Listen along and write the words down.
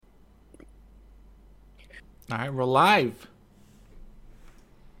All right, we're live.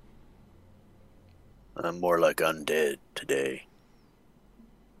 I'm more like undead today.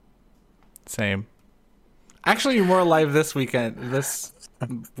 Same. Actually, you're more live this weekend. This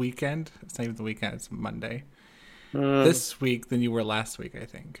weekend? It's not even the weekend. It's Monday. This week than you were last week, I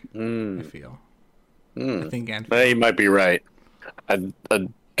think. I feel. I think and feel. You might be right. I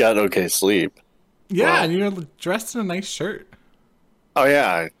got okay sleep. Yeah, Well, and you were dressed in a nice shirt. Oh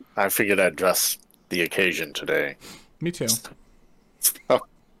yeah, I figured I'd dress the occasion today. Me too.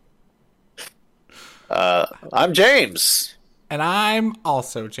 I'm James. And I'm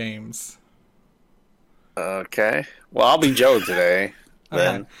also James. Okay. Well, I'll be Joe today.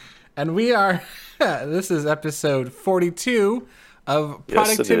 Then. Okay. And we are, this is episode 42 of Yes, it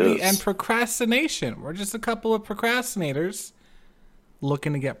Productivity is. and Procrastination. We're just a couple of procrastinators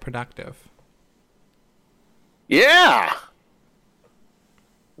looking to get productive. Yeah.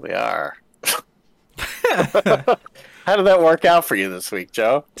 We are. How did that work out for you this week,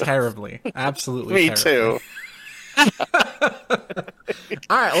 Joe? Terribly. Absolutely Me terribly. too.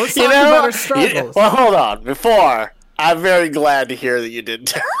 All right, let's talk about our struggles. Well, hold on. Before, I'm very glad to hear that you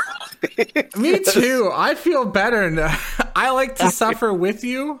did. Me too. I feel better. I like to suffer with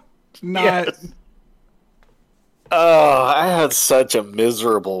you, not... Yes. Oh, I had such a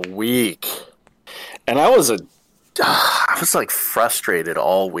miserable week, and I was like frustrated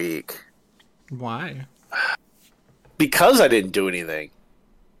all week Why? because I didn't do anything.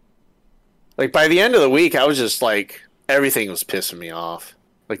 Like by the end of the week, I was just like everything was pissing me off.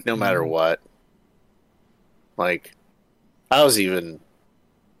 Like no matter what. Like even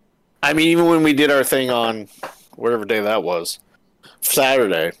when we did our thing on whatever day that was,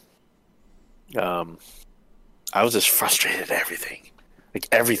 Saturday, I was just frustrated at everything. Like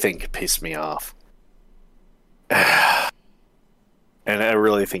everything could piss me off. And I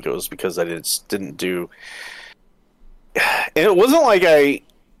really think it was because I didn't do. And it wasn't like I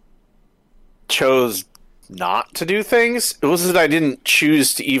chose not to do things. It was that I didn't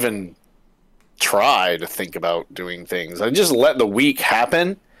choose to even try to think about doing things. I just let the week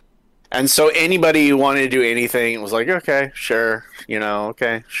happen. And so anybody who wanted to do anything was like, okay, sure,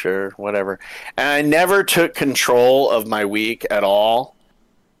 okay, sure, whatever. And I never took control of my week at all.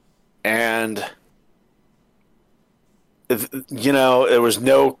 And there was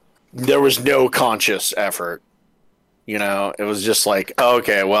no conscious effort. It was just like, oh,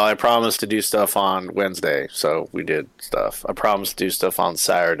 okay, well, I promised to do stuff on Wednesday, so we did stuff. I promised to do stuff on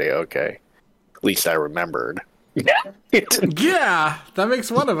Saturday, okay. At least I remembered. Yeah, that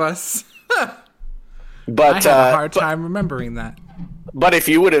makes one of us. But I had a hard time remembering that. But if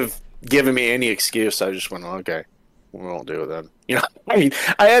you would have given me any excuse, I just went, okay, we won't do it then. I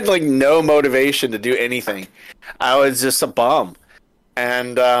had like no motivation to do anything. I was just a bum.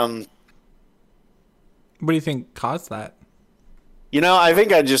 And, what do you think caused that? I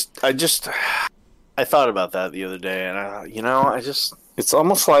think I thought about that the other day, and it's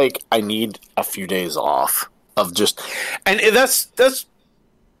almost like I need a few days off of just, and it's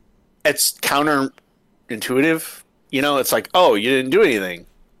counterintuitive. It's like, oh, you didn't do anything.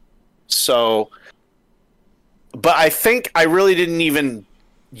 So, but I think I really didn't even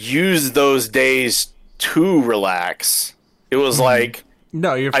use those to relax. It was like,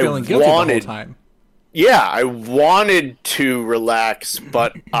 no, you're feeling guilty the whole time. Yeah, I wanted to relax,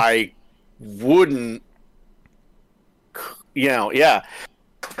 but I wouldn't. Yeah.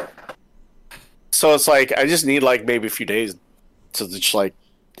 So it's like I just need like maybe a few days to just like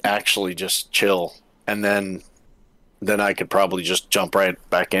actually just chill, and then I could probably just jump right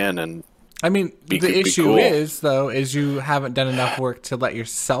back in and. I mean, the issue cool. is you haven't done enough work to let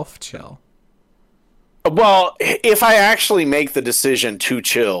yourself chill. Well, if I actually make the decision to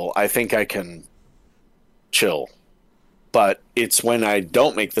chill, I think I can chill. But it's when I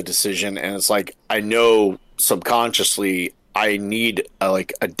don't make the decision, and it's like I know subconsciously I need a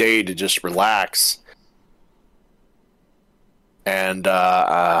day to just relax. And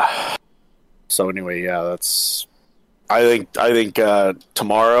so anyway, yeah, that's. I think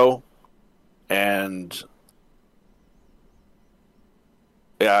tomorrow, and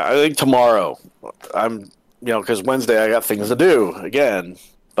yeah, I think tomorrow. I'm because Wednesday I got things to do again,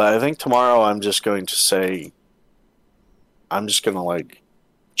 but I think tomorrow I'm just going to say. I'm just gonna like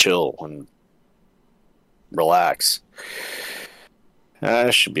chill and relax.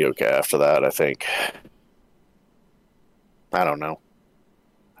 I should be okay after that, I think. I don't know.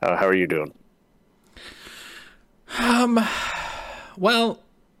 How are you doing? Well,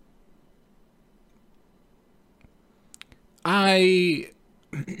 I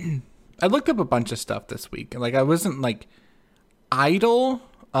looked up a bunch of stuff this week, and like I wasn't like idle,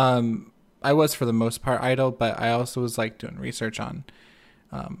 I was for the most part idle, but I also was like doing research on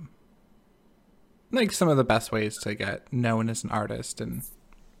like some of the best ways to get known as an artist. And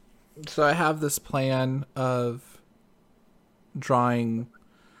so I have this plan of drawing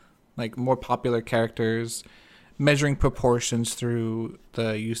like more popular characters, measuring proportions through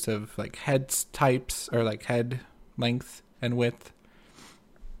the use of like head types or like head length and width,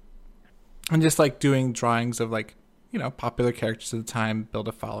 and just like doing drawings of like, you know, popular characters at the time, build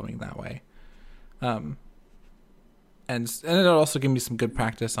a following that way. And it'll also give me some good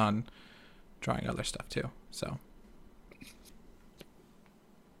practice on drawing other stuff too. So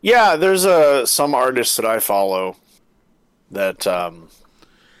yeah, there's some artists that I follow that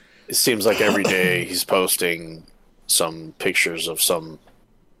it seems like every day he's posting some pictures of some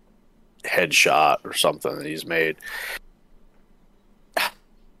headshot or something that he's made.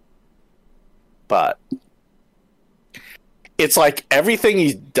 But it's like everything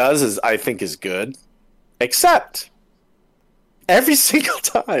he does is, I think, is good, except every single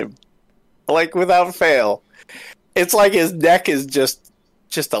time, like without fail, it's like his neck is just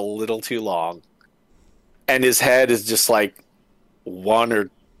a little too long, and his head is just like one or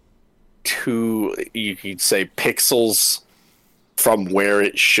two, you could say, pixels from where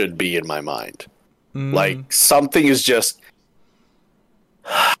it should be in my mind. Like something is just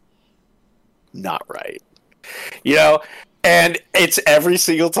not right, you know. And it's every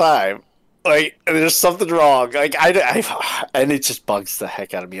single time, like, there's something wrong. Like, and it just bugs the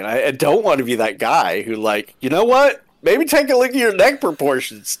heck out of me. And I don't want to be that guy who, like, you know what? Maybe take a look at your neck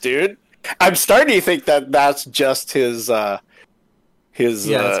proportions, dude. I'm starting to think that that's just his way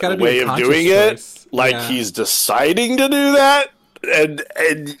of doing it. Like, he's deciding to do that, and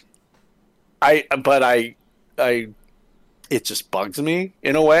it just bugs me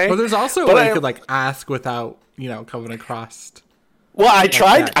in a way. But there's also a way you could like ask without, you know, coming across. Well, I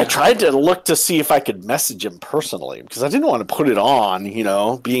tried to look to see if I could message him personally, because I didn't want to put it on, you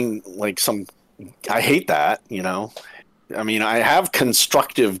know, being like I hate that, you know. I mean, I have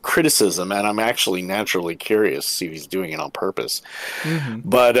constructive criticism, and I'm actually naturally curious to see if he's doing it on purpose. Mm-hmm.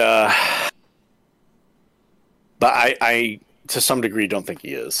 But I to some degree don't think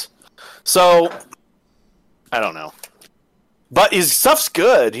he is. So I don't know. But his stuff's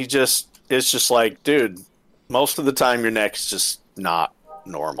good. It's just like, dude, most of the time your neck's just not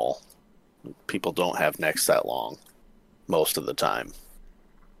normal. People don't have necks that long most of the time.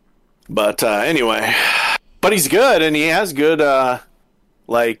 But anyway, but he's good, and he has good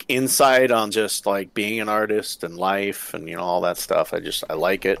like insight on just like being an artist and life and, you know, all that stuff. I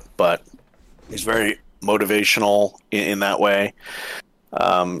like it, but he's very motivational in that way.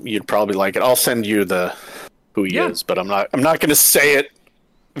 You'd probably like it. I'll send you who he is, but I'm not going to say it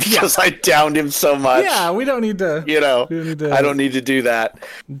because I downed him so much. Yeah, we don't need to. You know, I don't need to do that.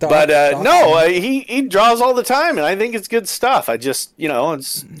 No, he draws all the time, and I think it's good stuff. I just, you know,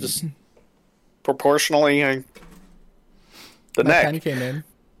 it's just proportionally the neck. My pen came in.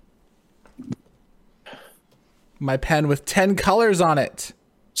 My pen with 10 colors on it.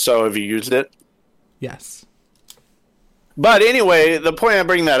 So have you used it? Yes. But anyway, the point I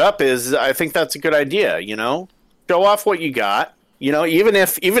bring that up is I think that's a good idea, you know? Show off what you got. You know, even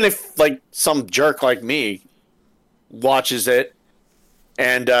if like some jerk like me watches it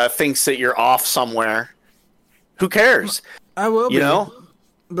and thinks that you're off somewhere, who cares? I will be. You know?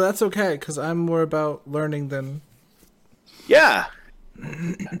 But that's okay, because I'm more about learning than... Yeah.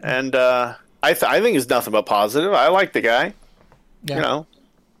 And I think it's nothing but positive. I like the guy. Yeah. You know?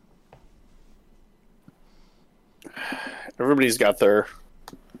 Everybody's got their,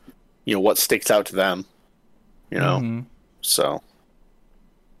 you know, what sticks out to them, you know? Mm-hmm. So,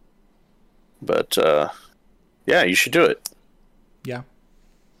 but, yeah, you should do it. Yeah.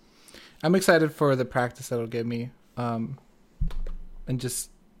 I'm excited for the practice that'll give me, and just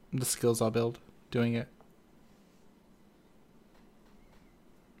the skills I'll build doing it.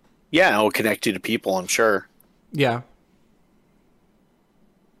 Yeah, it'll connect you to people, I'm sure. Yeah.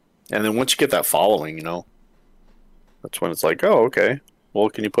 And then once you get that following, you know, that's when it's like, oh, okay. Well,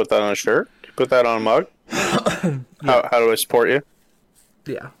 can you put that on a shirt? Can you put that on a mug? Yeah. How do I support you?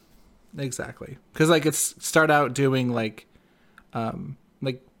 Yeah, exactly. Because like start out doing like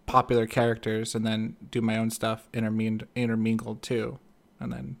popular characters, and then do my own stuff intermingled too,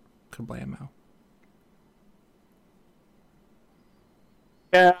 and then kablamo.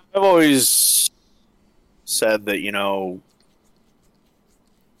 Yeah, I've always said that, you know,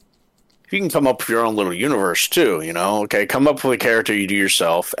 you can come up with your own little universe too, you know? Okay, come up with a character you do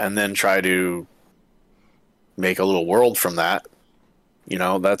yourself, and then try to make a little world from that. You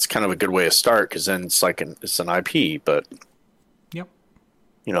know, that's kind of a good way to start, because then it's like it's an IP, but... Yep.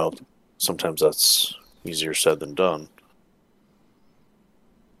 You know, sometimes that's easier said than done.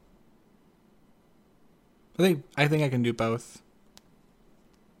 I think I can do both.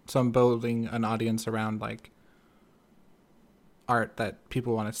 So I'm building an audience around like art that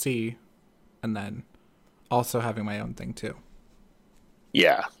people want to see, and then also having my own thing too.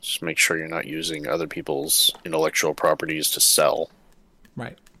 Yeah, just make sure you're not using other people's intellectual properties to sell.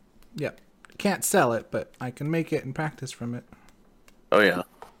 Right. Yep. Can't sell it, but I can make it and practice from it. Oh yeah.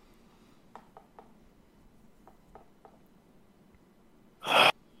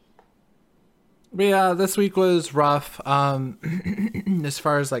 But yeah, this week was rough. As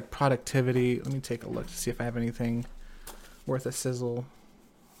far as like productivity, let me take a look to see if I have anything worth a sizzle.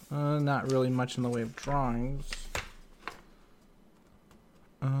 Not really much in the way of drawings.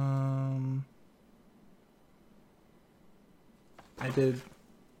 I did.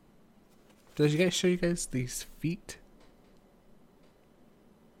 Did you guys show you guys these feet?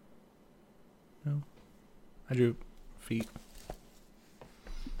 No. I drew feet.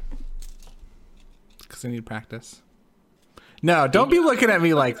 Because I need practice. No, don't be looking at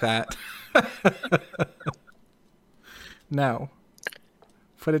me like that. No.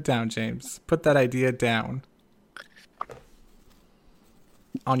 Put it down, James. Put that idea down.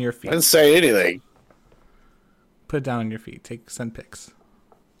 On your feet. I didn't say anything. Put it down on your feet. Send pics.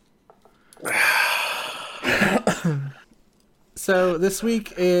 So this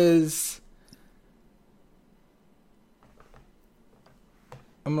week is...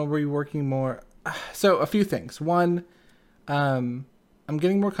 I'm going to be working more... So a few things. One, I'm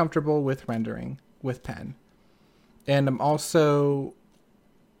getting more comfortable with rendering with pen. And I'm also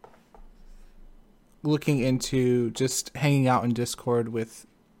looking into just hanging out in Discord with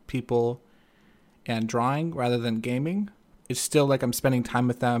people and drawing rather than gaming. It's still like I'm spending time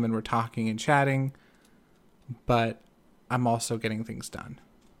with them and we're talking and chatting, but I'm also getting things done.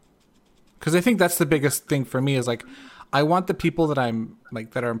 Because I think that's the biggest thing for me is like, I want the people that I'm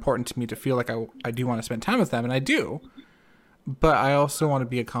like, that are important to me to feel like I do want to spend time with them, and I do, but I also want to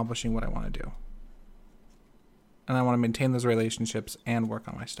be accomplishing what I want to do. And I want to maintain those relationships and work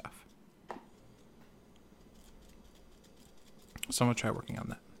on my stuff. So I'm going to try working on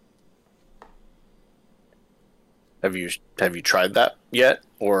that. Have you tried that yet?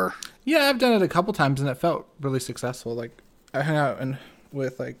 Or yeah, I've done it a couple times and it felt really successful. Like I hung out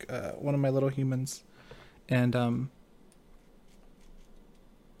with like one of my little humans, and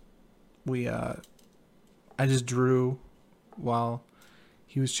I just drew while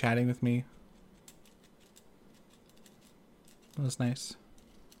he was chatting with me. It was nice.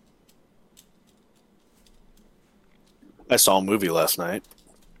 I saw a movie last night.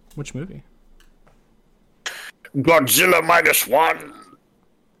 Which movie? Godzilla -1.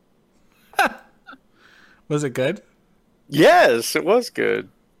 Was it good? Yes, it was good.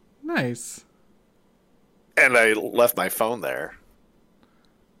 Nice. And I left my phone there.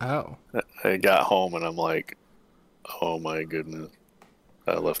 Oh. I got home and I'm like, oh my goodness,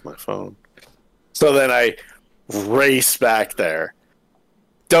 I left my phone. So then I race back there.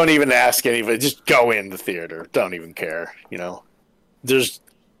 Don't even ask anybody. Just go in the theater. Don't even care. You know, there's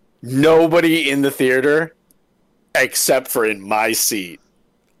nobody in the theater except for in my seat.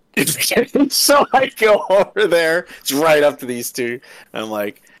 So I go over there. It's right up to these two. And I'm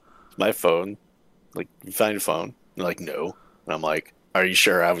like, my phone. Like, you find your phone? They're like, no. And I'm like, are you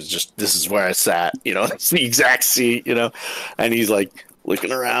sure? This is where I sat. You know, it's the exact seat, you know. And he's like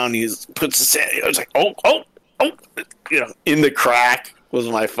looking around. He puts his hand. I was like, oh. You know, in the crack was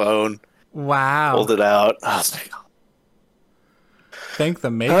my phone. Wow. Pulled it out. I was like, thank the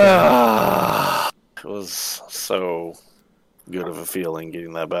maker. It was so good of a feeling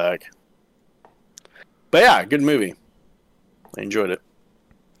getting that back. But yeah, good movie. I enjoyed it.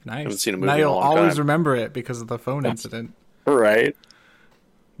 Nice. I haven't seen a movie now in a you'll long always time. remember it because of the phone incident. Right.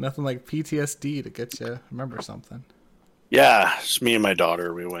 Nothing like PTSD to get you remember something. Yeah, just me and my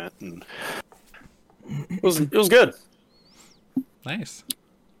daughter. We went and it was good. Nice.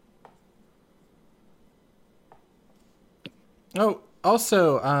 Oh,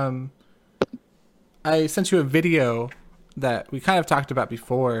 also, I sent you a video that we kind of talked about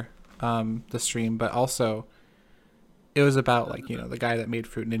before the stream, but also it was about like, you know, the guy that made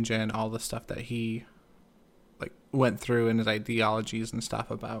Fruit Ninja and all the stuff that he like went through and his ideologies and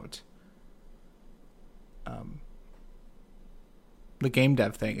stuff about the game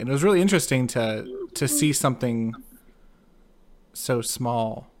dev thing. And it was really interesting to see something so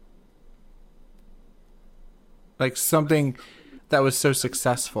small, like something that was so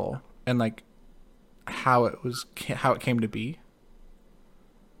successful, and like how it came to be.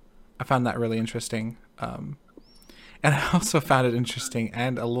 I found that really interesting. And I also found it interesting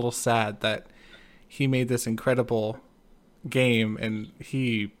and a little sad that he made this incredible game and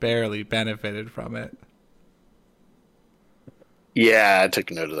he barely benefited from it. Yeah, I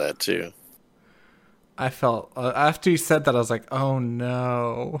took note of that too. I felt after you said that, I was like, "Oh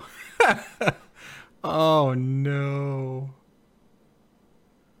no, oh no."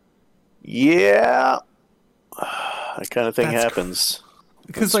 Yeah, that kind of thing happens.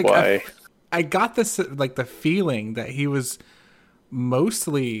 Because like I got this like the feeling that he was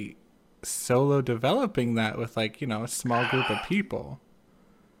mostly solo developing that with like a small group of people.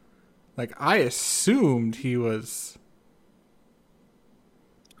 Like I assumed he was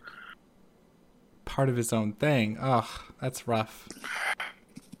part of his own thing. Ugh, that's rough.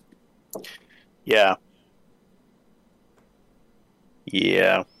 Yeah.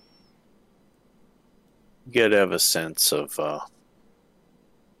 You gotta have a sense of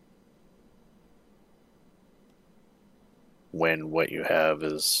when what you have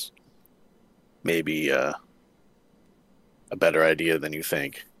is maybe a better idea than you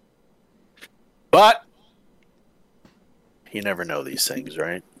think. But you never know these things,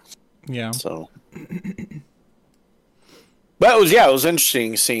 right? Yeah. So, but it was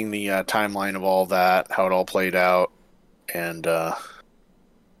interesting seeing the timeline of all that, how it all played out, and I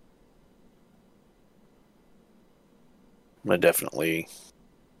definitely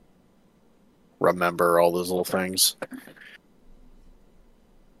remember all those little things.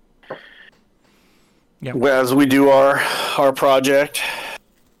 Yeah. As we do our project,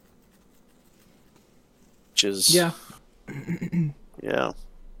 which is yeah. Yeah.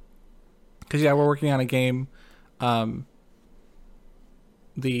 Because we're working on a game.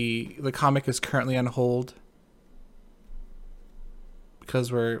 The comic is currently on hold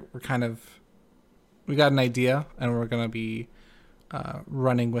because we got an idea and we're gonna be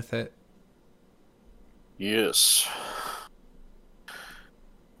running with it. Yes.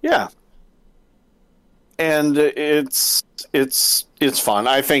 Yeah. And it's fun.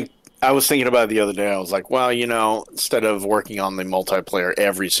 I was thinking about it the other day. I was like, well, instead of working on the multiplayer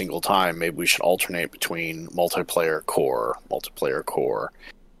every single time, maybe we should alternate between multiplayer core.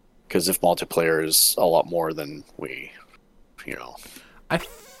 Because if multiplayer is a lot more than we, I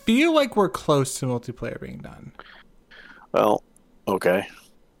feel like we're close to multiplayer being done. Well, okay.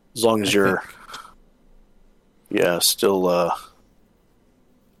 As long as you're,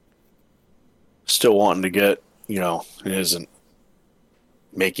 still wanting to get, it isn't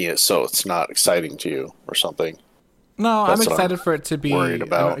making it so it's not exciting to you or something. No, I'm excited for it to be. Worried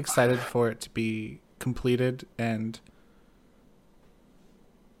about. I'm excited for it to be completed, and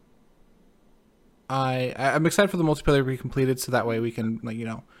I'm excited for the multiplayer to be completed, so that way we can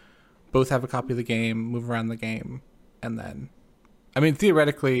both have a copy of the game, move around the game, and then,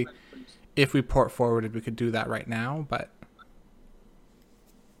 theoretically, if we port forwarded, we could do that right now, but.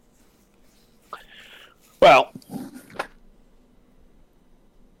 Well.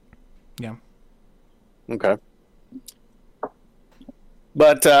 Yeah. Okay.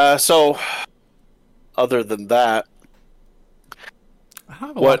 But, so, other than that, I don't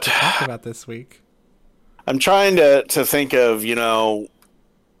have a lot to talk about this week. I'm trying to think of,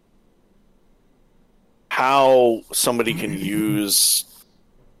 how somebody can use,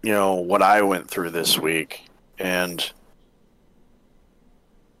 what I went through this week. And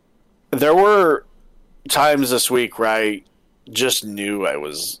there were times this week where I just knew I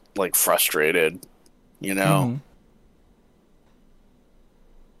was, frustrated, Mm-hmm.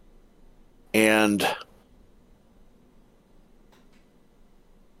 And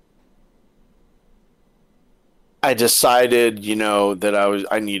I decided, that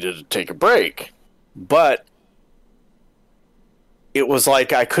I needed to take a break. But it was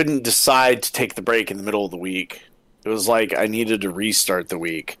like I couldn't decide to take the break in the middle of the week. It was like I needed to restart the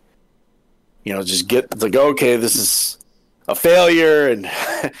week. Just okay, this is a failure, and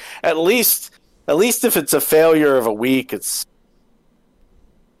at least if it's a failure of a week,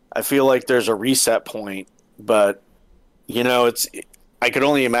 I feel like there's a reset point. But I could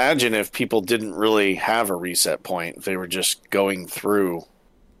only imagine if people didn't really have a reset point, if they were just going through,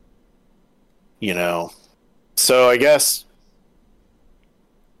 So I guess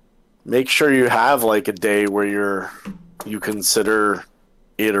make sure you have a day where you consider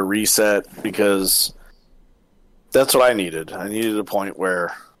it a reset, because that's what I needed. I needed a point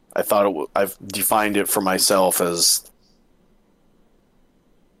where I thought I've defined it for myself as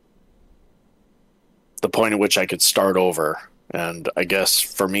the point at which I could start over. And I guess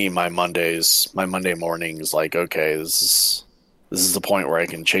for me, my Monday mornings, okay, this is the point where I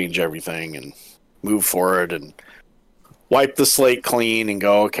can change everything and move forward and wipe the slate clean and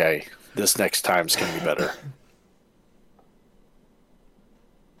go, okay, this next time's going to be better.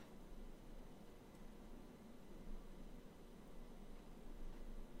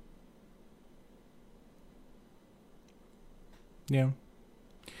 Yeah.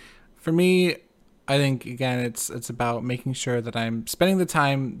 For me, I think again it's about making sure that I'm spending the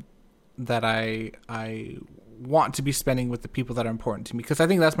time that I want to be spending with the people that are important to me, because I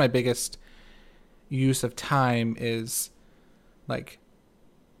think that's my biggest use of time is like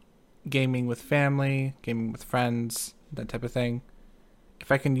gaming with family, gaming with friends, that type of thing.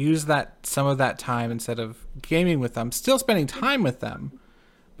 If I can use that some of that time instead of gaming with them, still spending time with them,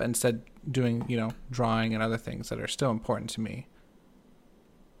 but instead doing, drawing and other things that are still important to me,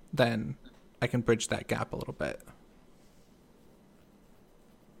 then I can bridge that gap a little bit.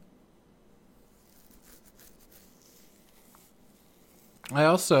 I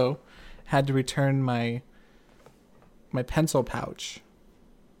also had to return my pencil pouch.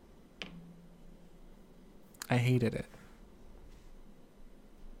 I hated it.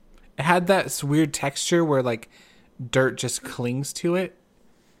 It had that weird texture where like dirt just clings to it,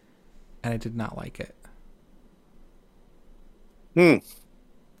 and I did not like it.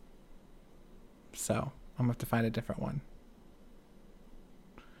 So I'm gonna have to find a different one.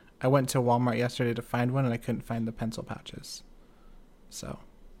 I went to Walmart yesterday to find one, and I couldn't find the pencil pouches. So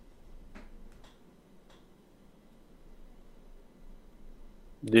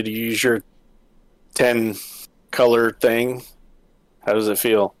did you use your 10 color thing? How does it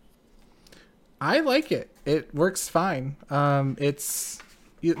feel? I like it. It works fine. It's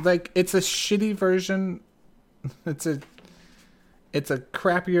a shitty version. It's a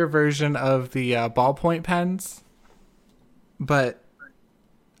crappier version of the ballpoint pens, but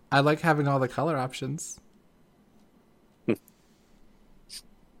I like having all the color options.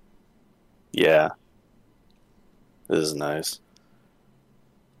 Yeah, this is nice.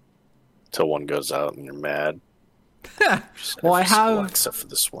 Till one goes out and you're mad. Well, I have except for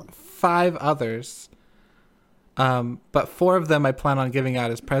this one. 5 others, but 4 of them I plan on giving out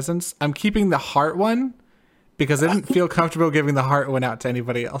as presents. I'm keeping the heart one because I didn't feel comfortable giving the heart one out to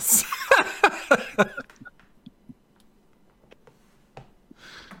anybody else.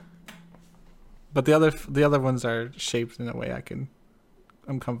 But the other ones are shaped in a way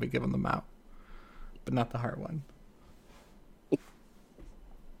I'm comfy giving them out, but not the heart one.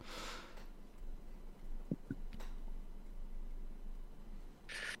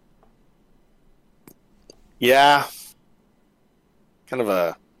 Yeah. Kind of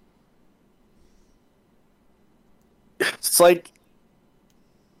a... It's like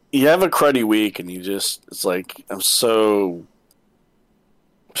you have a cruddy week and it's like I'm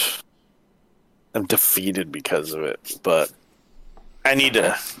defeated because of it, but I need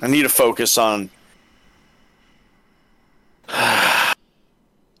to focus on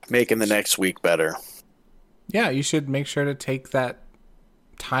making the next week better. Yeah, you should make sure to take that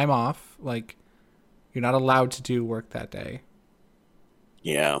time off. Like, you're not allowed to do work that day.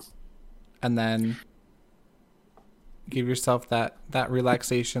 Yeah. And then give yourself that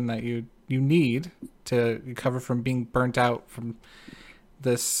relaxation that you need to recover from being burnt out from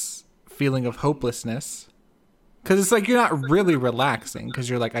this feeling of hopelessness. Because it's like you're not really relaxing because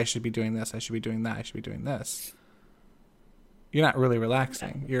you're like, I should be doing this, I should be doing that, I should be doing this. You're not really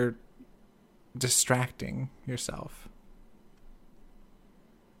relaxing. You're distracting yourself.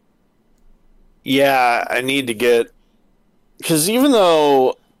 Yeah, I need to get... Because even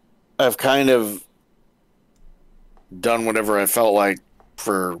though I've kind of done whatever I felt like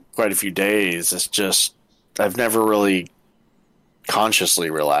for quite a few days, it's just I've never really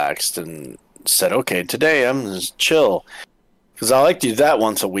consciously relaxed and said, okay, today I'm just chill. Because I like to do that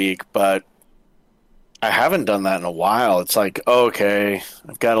once a week, but I haven't done that in a while. It's like, okay,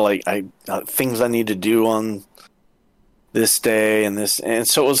 I've got to things I need to do on this day and this, and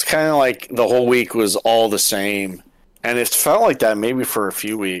so it was kind of like the whole week was all the same, and it felt like that maybe for a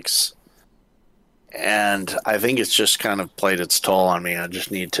few weeks, and I think it's just kind of played its toll on me. I just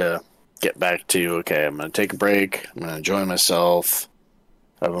need to get back to, okay, I'm going to take a break, I'm going to enjoy myself.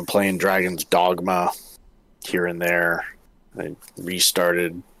 I've been playing Dragon's Dogma here and there. I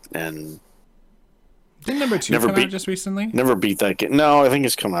restarted and did number 2 come out just recently? Never beat that game. No, I think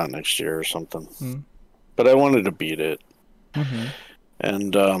it's come out next year or something. But I wanted to beat it. Mm-hmm.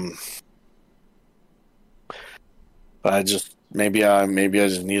 And I just maybe I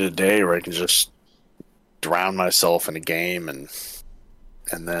just need a day where I can just drown myself in a game and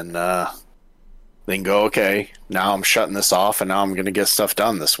then go, okay, now I'm shutting this off and now I'm going to get stuff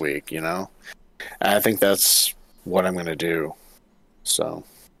done this week, And I think that's what I'm going to do. So,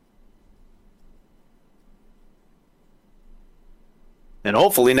 and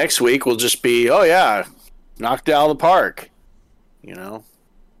hopefully next week will just be, oh yeah, knocked it out of the park.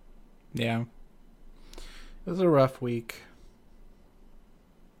 Yeah. It was a rough week.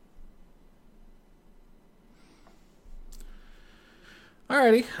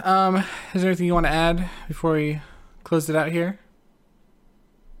 Alrighty. Is there anything you want to add before we close it out here?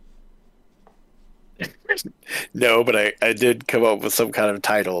 No, but I did come up with some kind of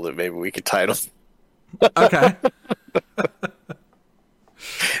title that maybe we could title. Okay.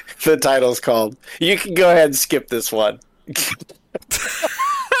 The title's called. You can go ahead and skip this one.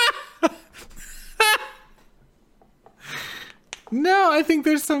 No, I think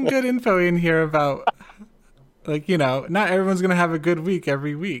there's some good info in here about, like, you know, not everyone's gonna have a good week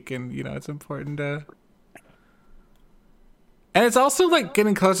every week, and you know, it's important to. And it's also like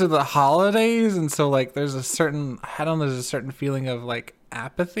getting closer to the holidays, and so like there's a certain there's a certain feeling of like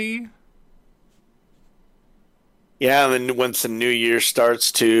apathy. Yeah, and then once the new year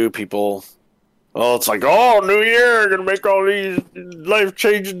starts too, people it's like, oh, new year, gonna make all these life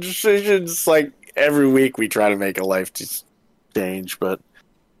changing decisions. Like every week we try to make a life change, but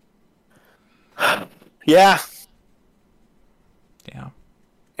yeah. Yeah.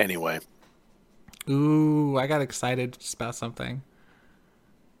 Anyway. Ooh, I got excited just about something.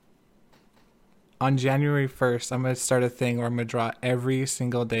 On January 1st, I'm going to start a thing where I'm going to draw every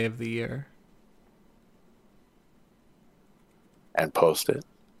single day of the year. And post it.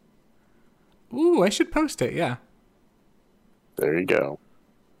 Ooh, I should post it, yeah. There you go.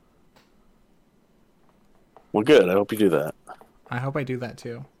 Well, good. I hope you do that. I hope I do that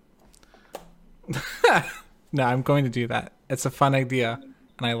too. No, I'm going to do that. It's a fun idea,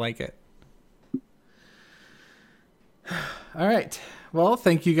 and I like it. All right. Well,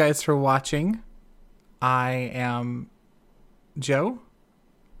 thank you guys for watching. I am Joe,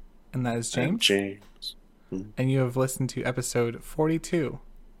 and that is James. I'm James. And you have listened to episode 42.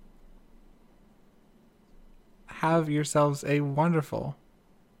 Have yourselves a wonderful,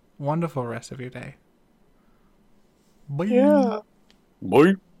 wonderful rest of your day. Bye. Yeah.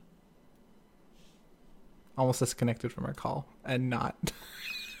 Bye. Almost disconnected from our call and not.